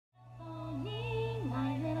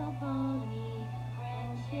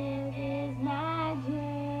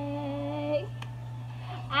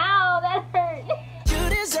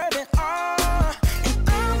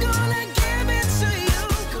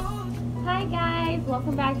guys,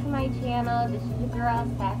 welcome back to my channel. This is your girl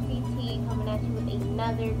Sassy T coming at you with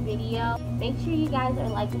another video. Make sure you guys are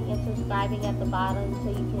liking and subscribing at the bottom so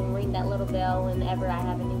you can ring that little bell whenever I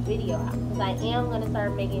have a new video out, because I am going to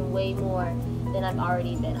start making way more than I've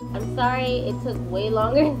already been. I'm sorry it took way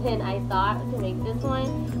longer than I thought to make this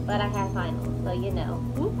one, but I had finals, so you know,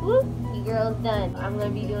 whoop whoop, your girl's done. I'm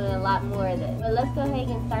going to be doing a lot more of this, but let's go ahead and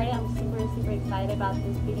get started. I'm super excited about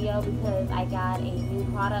this video because I got a new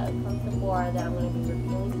product from Sephora that I'm going to be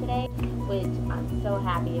reviewing today, which I'm so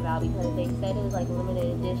happy about because they said it was like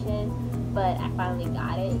limited edition, but I finally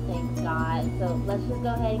got it, thank God. So let's just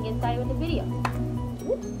go ahead and get started with the video.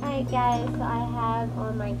 Alright guys, so I have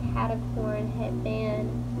on my Catacorn headband.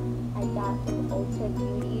 I got some Ulta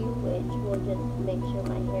Beauty, which will just make sure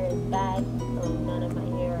my hair is back, so none of my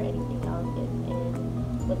hair or anything else gets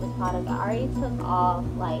in with this product. I already took off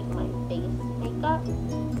like my face makeup,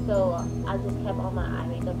 so I just kept on my eye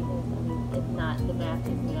makeup because I mean, if not, the mask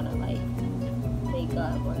isn't gonna like make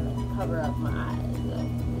up or like cover up my eyes, so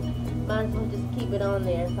might as well just keep it on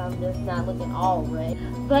there so I'm just not looking all red.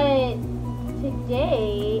 But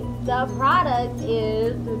today the product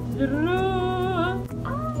is,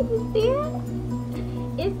 you see it?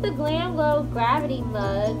 It's the GLAMGLOW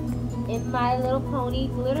GRAVITYMUD in My Little Pony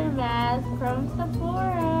glitter mask from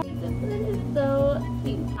Sephora. This one is so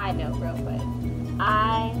cute. I know, real quick,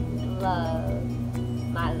 I love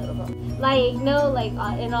My Little Pony. Like, no, like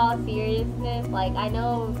in all seriousness, like I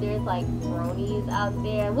know there's like bronies out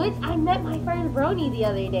there, which I met my first brony the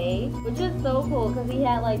other day, which was so cool because he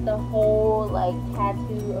had like the whole like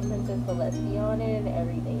tattoo of Princess Celestia on it and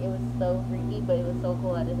everything. It was so freaky, but it was so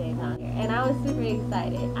cool at the same time. And I was super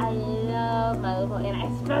excited. I love My Little Pony, and I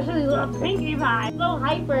especially love Pinkie Pie. So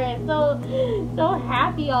hyper and so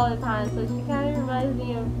happy all the time. So she kind of reminds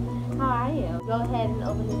me of how I am. Go ahead and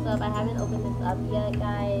open this up. I haven't opened this up yet,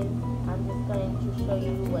 guys. I'm just going to show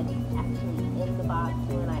you what's actually in the box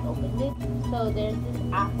when I opened it. So there's this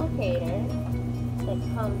applicator that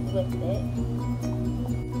comes with it.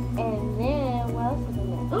 And then, what else is in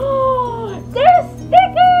there? Oh, there's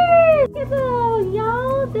stickers! Look at those,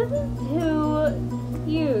 y'all. This is too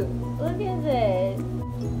cute. Look at this.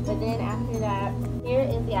 But then after that, here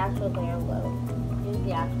is the actual GLAMGLOW. Here's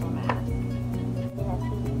the actual mask. It has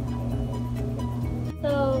to be on it.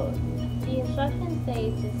 So the instructions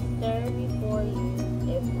say to stir before use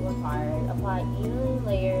if required. Apply even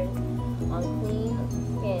layers on clean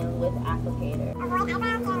skin with applicator.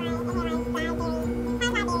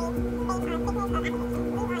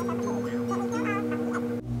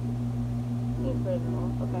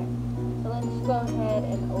 Okay, so let's go ahead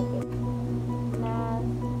and open the mask.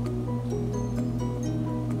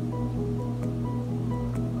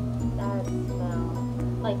 That smell.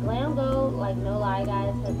 Like GLAMGLOW, like no lie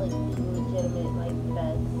guys, has like the legitimate like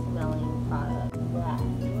best smelling product. Wow,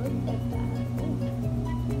 look at that.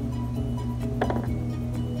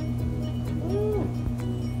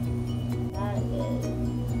 That is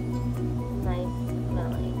nice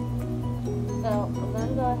smelling. So I'm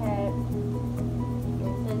gonna go ahead,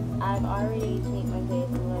 and since I've already cleaned my face,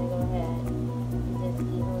 I'm gonna go ahead and just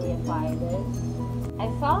evenly apply this. I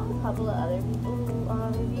saw a couple of other people who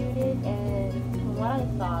reviewed it, and from what I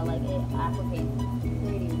saw, like it applicates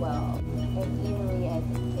pretty well, as evenly as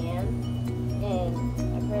it can. And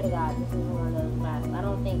I pray to God this isn't one of those masks. I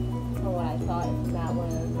don't think, from what I saw, it's not one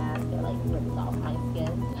of those masks that like rips off my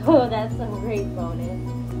skin. So that's some great bonus.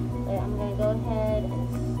 But I'm gonna go ahead and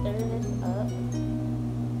stir this up.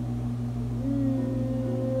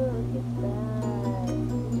 Look at that.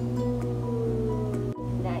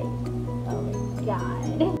 Nice. Oh my God.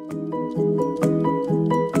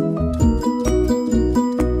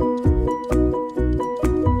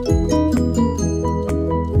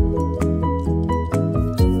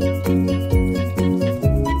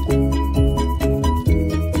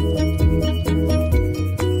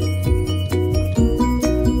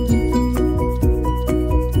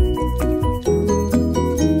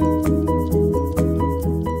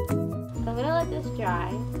 Dry,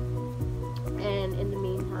 and in the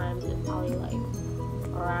meantime just probably like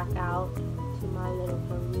rock out to My Little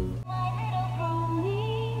Pony. My little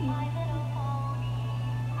pony, my little pony.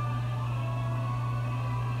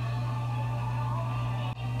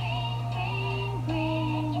 Ring,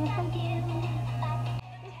 ring,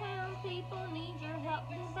 the town people need your help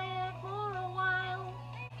to stay for a while.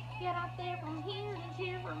 Get out there from here to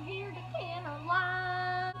cheer, from here to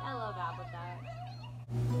Caroline. I love Applejack.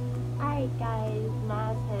 Alright guys,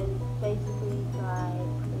 mask has basically dried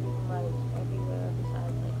pretty much everywhere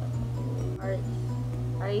besides like a couple parts.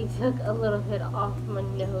 I already took a little bit off my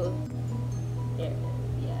nose. There it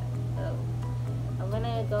is, yeah. So I'm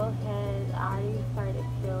gonna go ahead, I started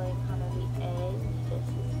peeling kind of the edge just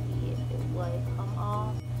to see if it would come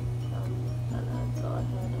off. So I'm just gonna go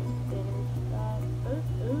ahead and finish that. Such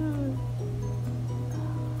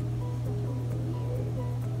a weird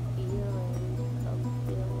feeling of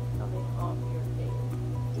feeling coming off your face.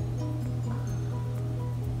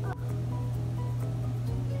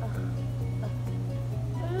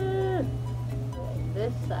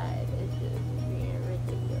 This side is just being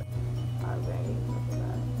ridiculous already. Look at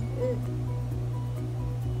that.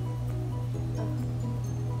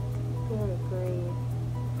 Good grief.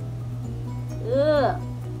 Ugh.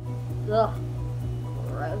 Ugh.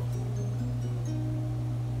 Gross.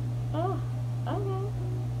 Oh, okay.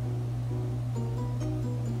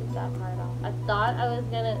 Took that part off. I thought I was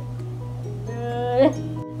gonna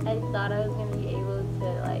be able to,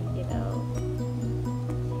 like, you know,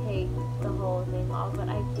 take the whole thing off, but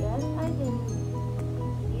I guess I didn't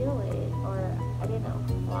feel it, or I didn't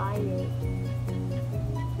apply it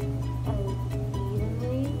as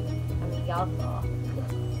evenly. I mean, y'all saw.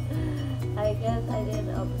 I guess I didn't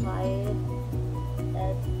apply it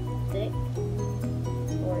as thick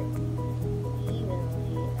or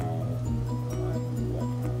evenly as on the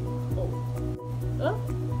oh.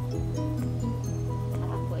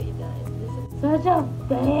 Halfway done. This is such a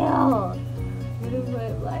fail. I'm gonna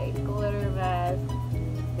put like glitter mask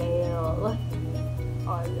fail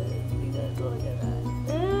on this because look at that.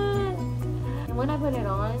 And when I put it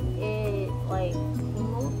on, it like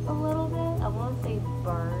tingled a little bit. I won't say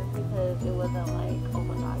burned because it wasn't like, oh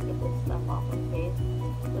my god, get this stuff off my face.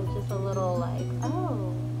 It was just a little like,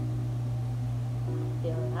 oh,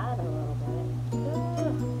 feel that a little bit.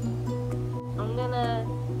 I'm gonna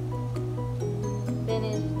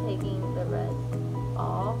finish taking the rest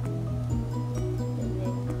off and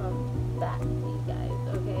then come back to you guys,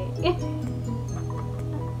 okay?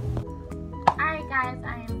 Alright guys,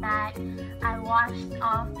 I am back. I washed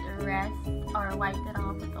off the rest, or wiped it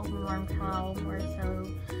off with a warm towel more so,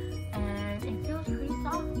 and it feels pretty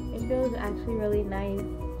soft. It feels actually really nice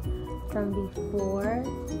from before.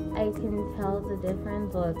 I can tell the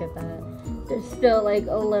difference. Look at that. There's still like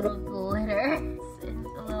a little glitter.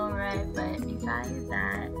 It's a little red, but besides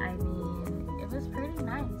that, I mean, it was pretty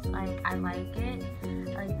nice. Like, I like it.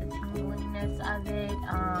 I like the tingliness of it.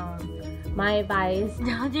 My advice,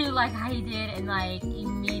 don't do like I did and like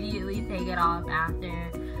immediately take it off after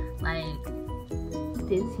like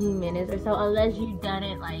 15 minutes or so, unless you've done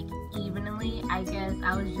it like evenly. I guess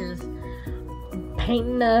I was just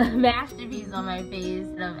painting a masterpiece on my face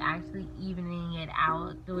instead of actually evening it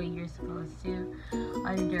out the way you're supposed to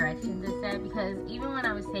on the directions it said, because even when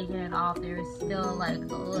I was taking it off, there was still like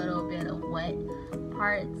a little bit of wet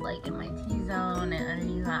parts like in my T-zone and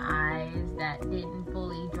underneath my eyes that didn't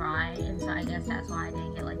fully dry, and so I guess that's why I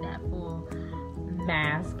didn't get like that full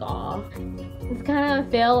mask off. It's kind of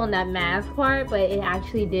a fail on that mask part, but it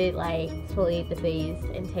actually did like exfoliate the face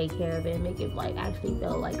and take care of it and make it like actually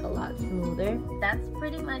feel like a lot smoother. That's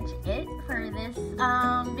pretty much it for this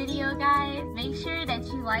video, guys. Make sure that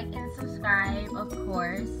you like and subscribe, of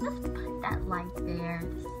course. Just put that like there.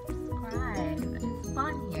 Subscribe. It's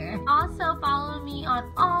fun here. Also follow me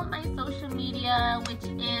on all my social media, which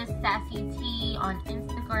is Sassy T on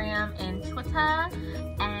Instagram and Twitter.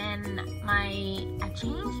 And I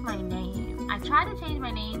changed my name. I tried to change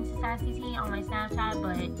my name to Sassy T on my Snapchat,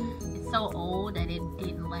 but it's so old that it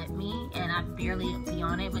didn't let me, and I barely be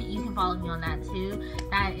on it. But you can follow me on that too.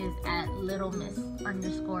 That is at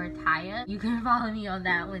 @littlemiss_Taya. You can follow me on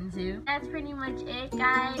that one too. That's pretty much it,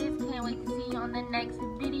 guys. Can't wait to see you on the next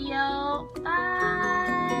video.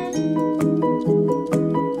 Bye.